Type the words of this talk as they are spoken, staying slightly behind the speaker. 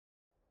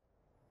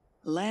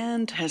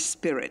Land has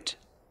spirit.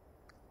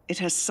 It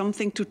has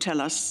something to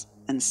tell us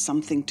and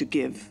something to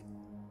give.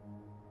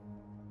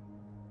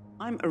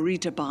 I'm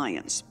Arita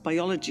Baaijens,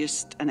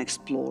 biologist and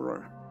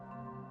explorer.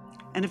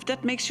 And if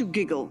that makes you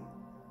giggle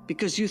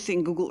because you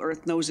think Google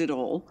Earth knows it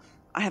all,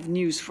 I have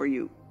news for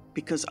you,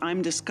 because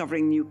I'm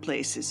discovering new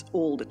places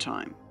all the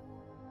time.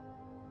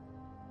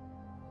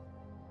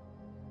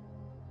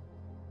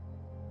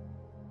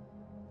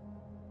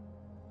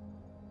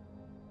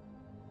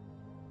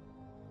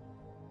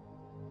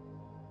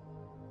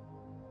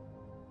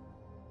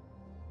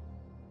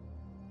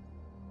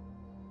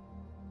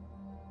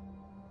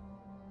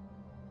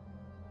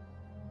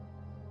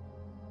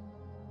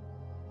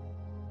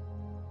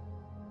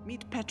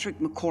 Meet Patrick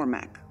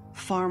McCormack,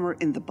 farmer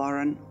in the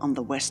Burren on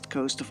the west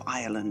coast of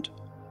Ireland,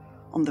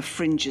 on the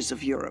fringes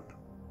of Europe.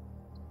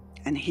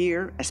 And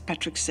here, as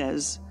Patrick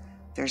says,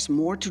 there's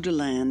more to the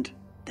land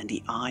than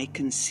the eye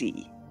can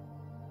see.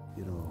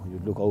 You know, you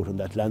look out on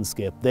that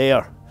landscape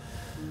there,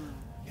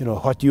 you know,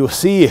 what you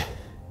see,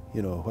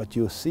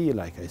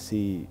 like I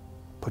see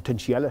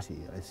potentiality,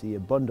 I see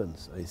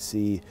abundance, I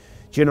see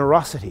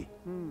generosity,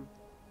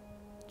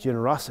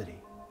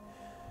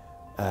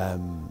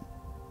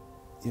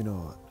 you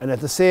know, and at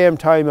the same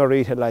time,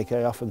 Arita, like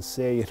I often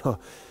say,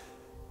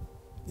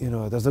 you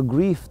know, there's a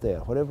grief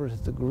there, whatever it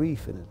is, the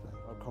grief in it.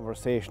 Our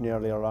conversation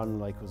earlier on,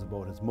 like, was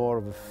about it's more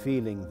of a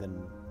feeling than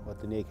what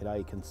the naked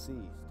eye can see.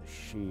 The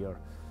sheer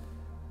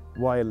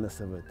wildness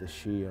of it, the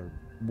sheer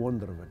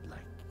wonder of it, like,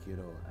 you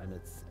know, and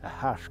it's a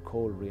harsh,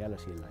 cold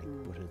reality, like,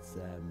 but it's,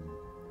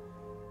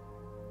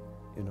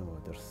 you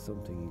know, there's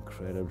something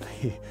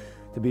incredibly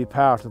to be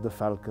part of the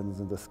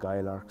falcons and the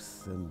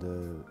skylarks and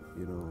the,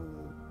 you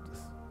know,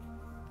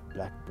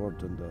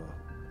 blackbird and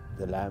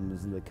the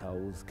lambs and the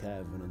cows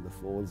calving and the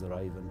foals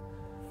arriving.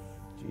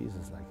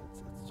 Jesus, like it's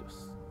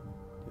just,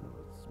 you know,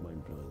 it's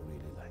mind-blowing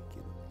really, like,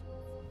 you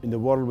know. In the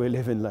world we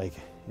live in, like,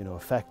 you know,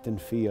 fact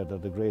and fear are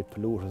the great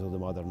polluters of the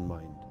modern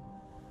mind.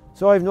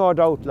 So I've no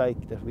doubt,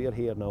 like, that we are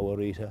here now,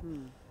 Arita,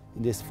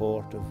 in this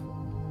fort of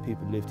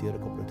people who lived here a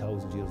couple of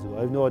thousand years ago.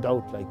 I've no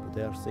doubt, like, but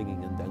they're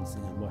singing and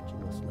dancing and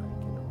watching us,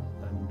 like, you know.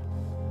 And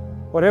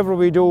whatever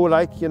we do,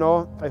 like, you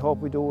know, I hope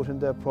we do it in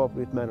the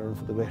appropriate manner and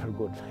for the greater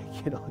good,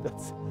 like, you know,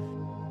 that's...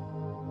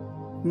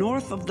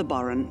 North of the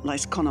Burren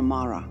lies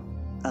Connemara,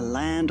 a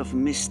land of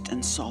mist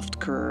and soft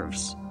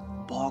curves,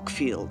 bog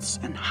fields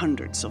and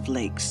hundreds of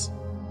lakes.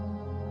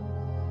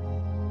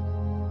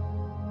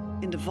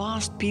 In the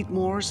vast peat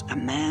moors, a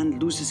man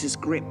loses his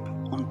grip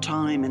on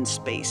time and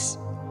space.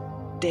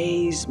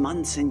 Days,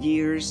 months and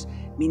years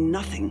mean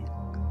nothing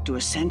to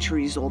a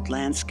centuries-old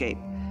landscape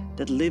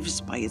that lives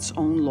by its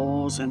own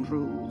laws and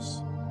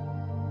rules.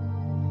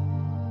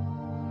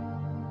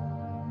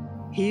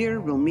 Here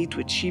we'll meet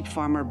with sheep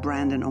farmer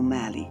Brandon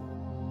O'Malley.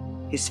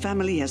 His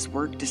family has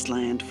worked this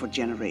land for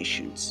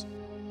generations.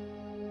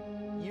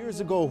 Years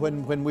ago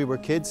when we were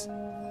kids,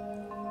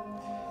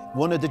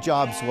 one of the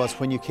jobs was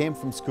when you came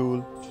from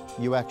school,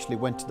 you actually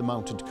went to the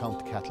mountain to count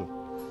the cattle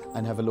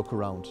and have a look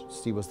around,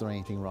 see was there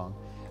anything wrong.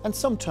 And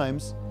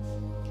sometimes,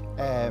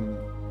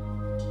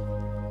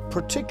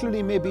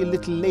 particularly maybe a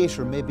little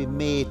later, maybe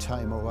May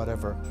time or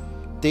whatever,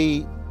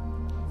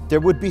 there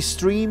would be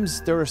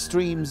streams, there are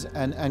streams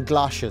and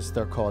gloshes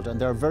they're called, and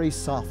they're very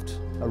soft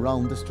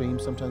around the stream,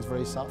 sometimes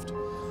very soft.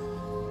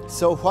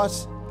 So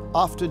what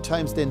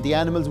oftentimes then the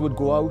animals would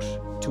go out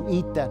to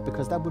eat that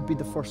because that would be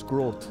the first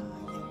growth.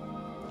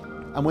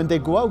 And when they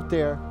go out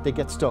there, they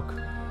get stuck.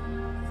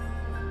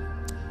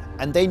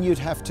 And then you'd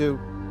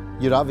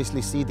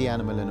obviously see the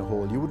animal in a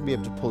hole. You wouldn't be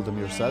able to pull them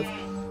yourself.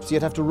 So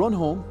you'd have to run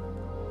home,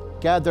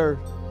 gather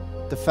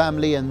the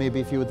family and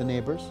maybe a few of the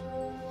neighbours,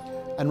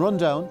 and run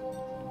down,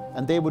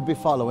 and they would be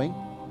following,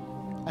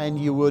 and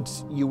you would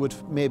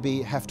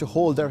maybe have to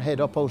hold their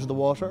head up out of the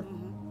water,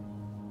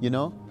 you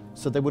know,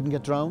 so they wouldn't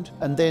get drowned,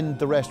 and then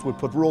the rest would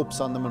put ropes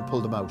on them and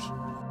pull them out.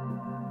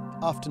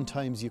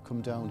 Oftentimes you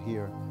come down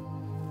here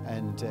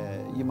and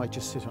you might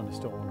just sit on a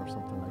stone or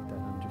something like that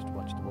and just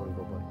watch the world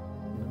go by,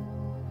 you know?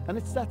 And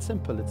it's that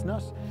simple. It's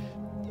not,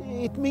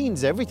 it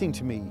means everything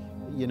to me,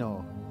 you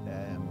know.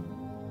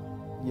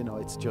 You know,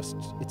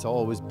 it's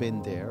always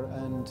been there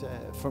and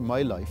for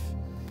my life.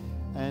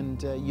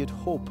 And you'd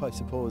hope, I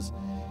suppose,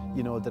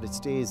 you know, that it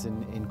stays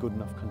in good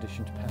enough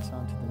condition to pass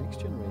on to the next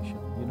generation.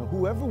 You know,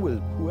 whoever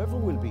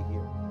will be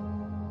here.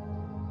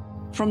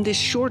 From this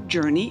short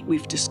journey,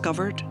 we've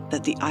discovered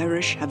that the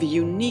Irish have a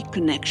unique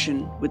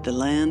connection with the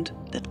land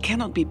that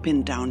cannot be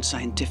pinned down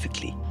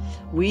scientifically.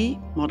 We,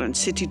 modern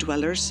city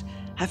dwellers,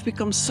 have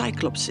become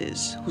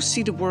cyclopses who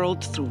see the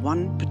world through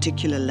one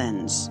particular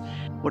lens.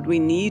 What we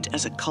need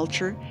as a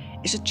culture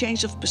is a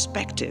change of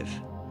perspective,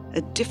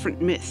 a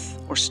different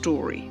myth or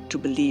story to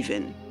believe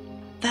in.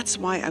 That's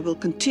why I will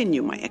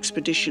continue my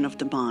expedition of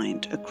the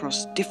mind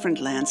across different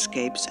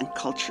landscapes and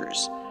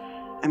cultures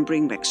and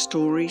bring back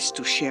stories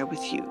to share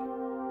with you.